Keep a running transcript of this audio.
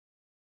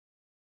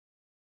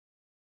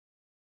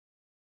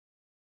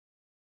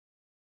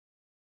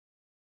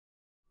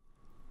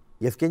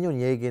EUGENE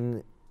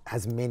ONEGIN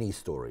has many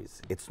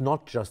stories. It's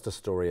not just a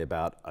story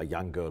about a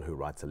young girl who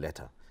writes a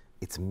letter.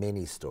 It's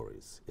many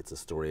stories. It's a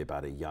story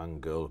about a young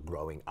girl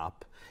growing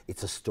up.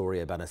 It's a story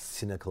about a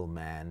cynical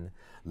man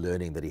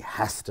learning that he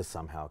has to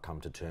somehow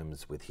come to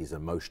terms with his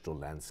emotional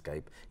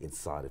landscape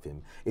inside of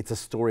him. It's a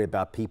story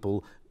about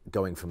people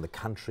going from the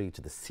country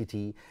to the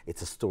city.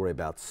 It's a story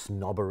about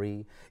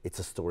snobbery. It's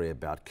a story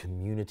about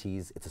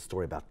communities. It's a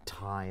story about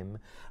time.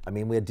 I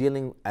mean, we're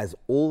dealing, as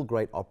all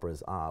great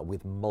operas are,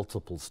 with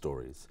multiple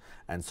stories.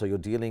 And so you're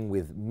dealing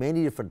with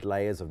many different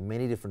layers of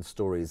many different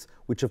stories,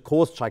 which of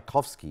course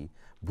Tchaikovsky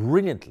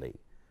brilliantly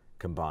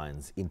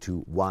combines into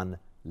one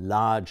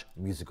large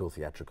musical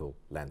theatrical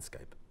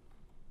landscape.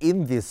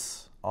 In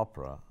this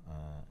opera,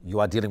 you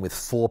are dealing with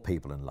four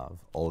people in love: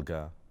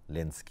 Olga,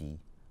 Lenski,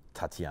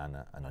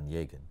 Tatiana and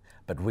Onegin.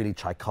 But really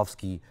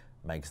Tchaikovsky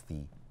makes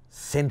the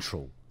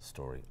central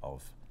story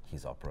of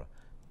his opera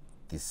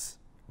this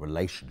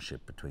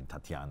relationship between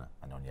Tatiana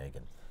and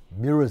Onegin.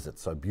 Mirrors it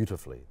so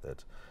beautifully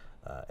that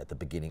at the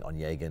beginning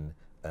Onegin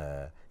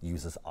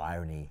uses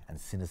irony and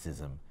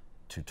cynicism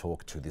to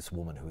talk to this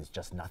woman who is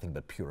just nothing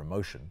but pure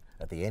emotion.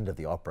 At the end of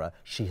the opera,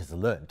 she has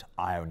learnt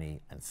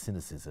irony and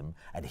cynicism,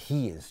 and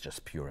he is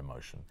just pure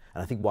emotion.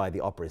 And I think why the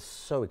opera is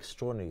so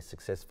extraordinarily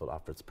successful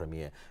after its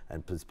premiere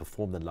and is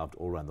performed and loved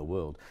all around the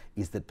world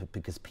is that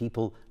because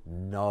people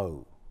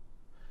know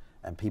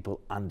and people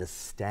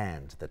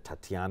understand that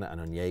Tatiana and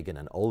Onegin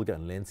and Olga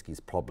and Lenski's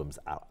problems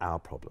are our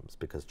problems,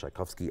 because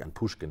Tchaikovsky and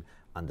Pushkin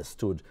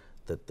understood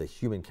that the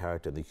human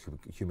character, the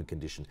human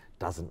condition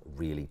doesn't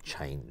really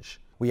change.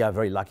 We are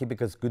very lucky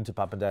because Günther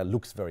Pappendier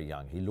looks very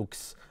young. He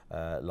looks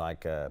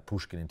like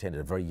Pushkin intended,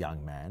 a very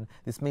young man.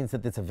 This means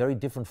that it's a very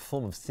different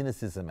form of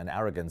cynicism and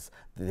arrogance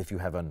than if you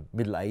have a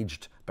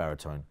middle-aged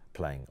baritone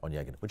playing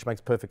Onegin, which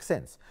makes perfect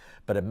sense.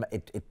 But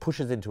it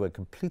pushes into a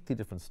completely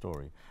different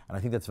story. And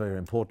I think that's very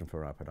important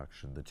for our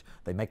production, that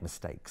they make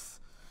mistakes.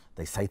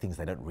 They say things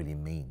they don't really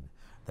mean.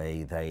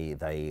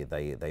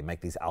 They make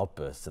these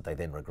outbursts that they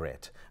then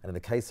regret. And in the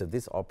case of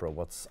this opera,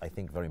 what's I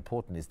think very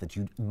important is that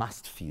you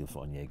must feel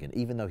for Onegin,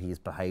 even though he has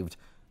behaved,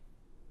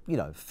 you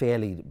know,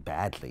 fairly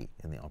badly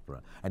in the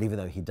opera, and even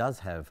though he does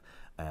have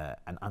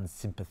an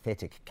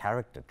unsympathetic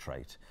character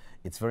trait,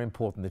 it's very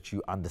important that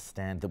you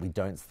understand that we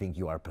don't think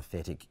you are a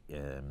pathetic,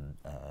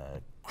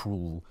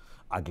 cruel,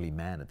 ugly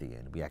man at the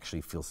end. We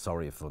actually feel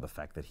sorry for the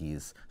fact that he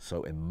is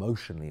so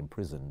emotionally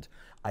imprisoned.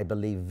 I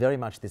believe very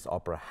much this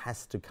opera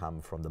has to come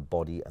from the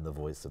body and the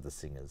voice of the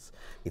singers.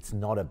 It's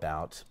not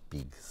about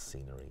big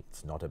scenery.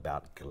 It's not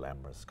about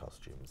glamorous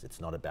costumes.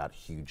 It's not about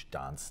huge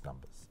dance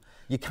numbers.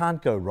 You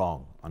can't go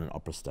wrong on an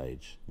opera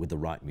stage with the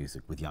right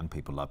music, with young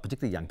people in love,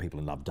 particularly young people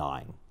in love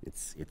dying.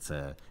 It's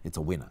a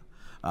winner.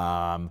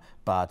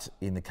 But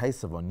in the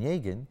case of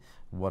Onegin,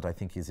 what I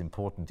think is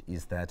important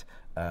is that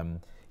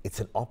it's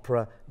an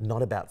opera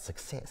not about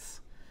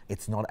success.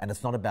 It's not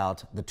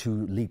about the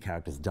two lead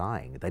characters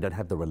dying. They don't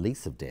have the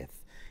release of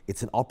death.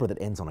 It's an opera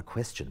that ends on a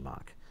question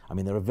mark. I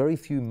mean, there are very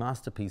few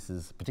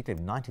masterpieces,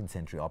 particularly of 19th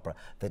century opera,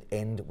 that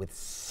end with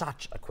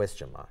such a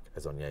question mark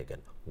as Onegin.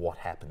 What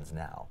happens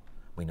now?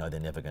 We know they're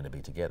never going to be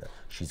together.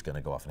 She's going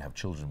to go off and have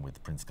children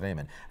with Prince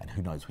Clement, and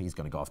who knows, he's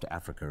going to go off to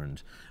Africa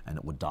and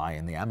it would die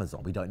in the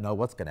Amazon. We don't know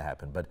what's going to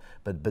happen,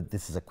 but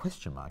this is a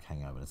question mark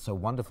hanging over it. It's so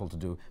wonderful to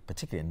do,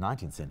 particularly in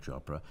 19th century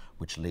opera,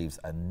 which leaves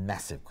a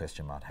massive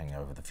question mark hanging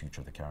over the future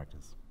of the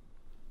characters.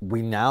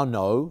 We now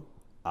know,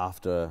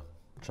 after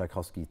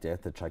Tchaikovsky's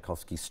death, that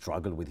Tchaikovsky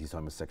struggled with his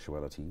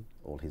homosexuality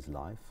all his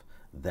life,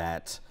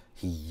 that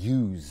he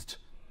used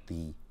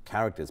the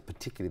characters,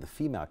 particularly the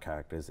female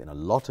characters, in a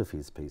lot of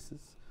his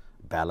pieces,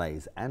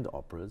 ballets and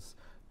operas,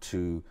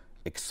 to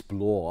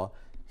explore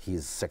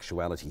his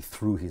sexuality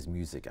through his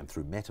music and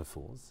through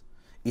metaphors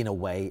in a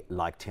way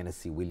like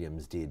Tennessee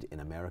Williams did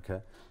in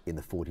America in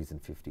the 40s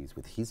and 50s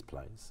with his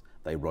plays.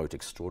 They wrote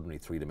extraordinary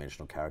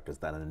three-dimensional characters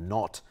that are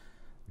not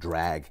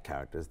drag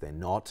characters. They're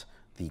not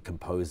the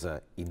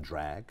composer in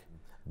drag.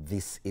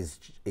 This is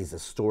a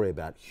story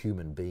about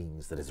human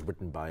beings that is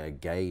written by a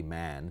gay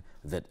man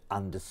that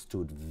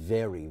understood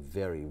very,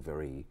 very,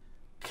 very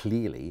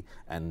clearly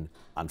and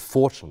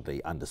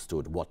unfortunately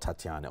understood what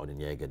Tatiana and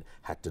Onegin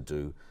had to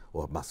do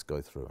or must go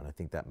through, and I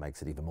think that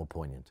makes it even more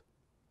poignant.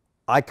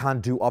 I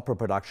can't do opera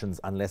productions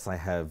unless I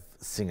have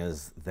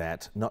singers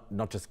that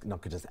not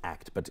just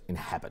act, but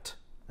inhabit,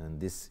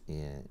 and this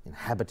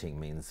inhabiting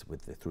means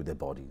through their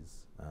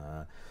bodies.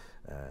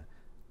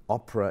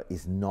 Opera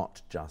is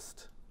not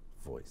just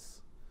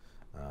voice.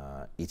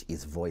 It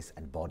is voice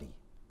and body.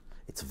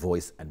 It's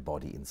voice and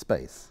body in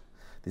space.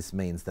 This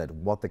means that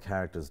what the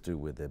characters do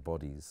with their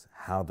bodies,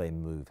 how they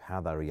move,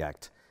 how they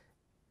react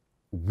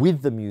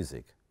with the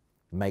music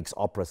makes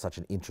opera such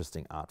an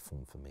interesting art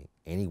form for me.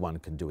 Anyone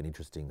can do an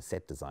interesting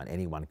set design,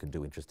 anyone can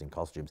do interesting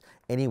costumes,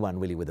 anyone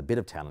really with a bit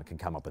of talent can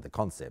come up with a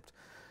concept.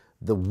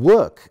 The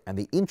work and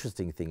the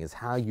interesting thing is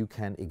how you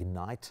can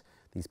ignite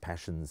these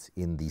passions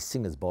in the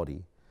singer's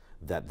body,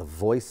 that the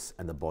voice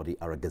and the body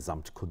are a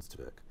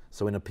Gesamtkunstwerk.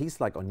 So in a piece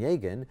like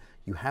Onegin,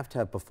 you have to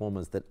have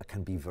performers that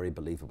can be very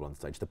believable on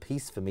stage. The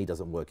piece for me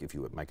doesn't work if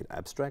you make it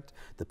abstract.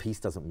 The piece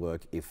doesn't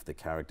work if the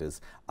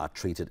characters are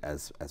treated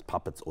as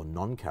puppets or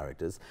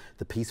non-characters.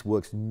 The piece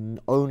works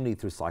only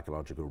through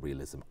psychological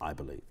realism, I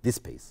believe. This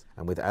piece.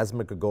 And with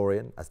Asma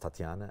Grigorian as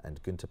Tatiana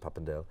and Günther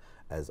Papendale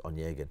as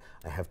Onegin,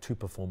 I have two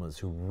performers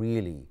who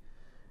really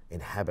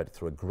inhabit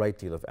through a great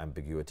deal of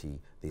ambiguity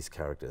these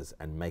characters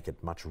and make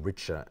it much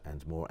richer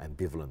and more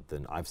ambivalent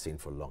than I've seen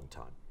for a long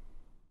time.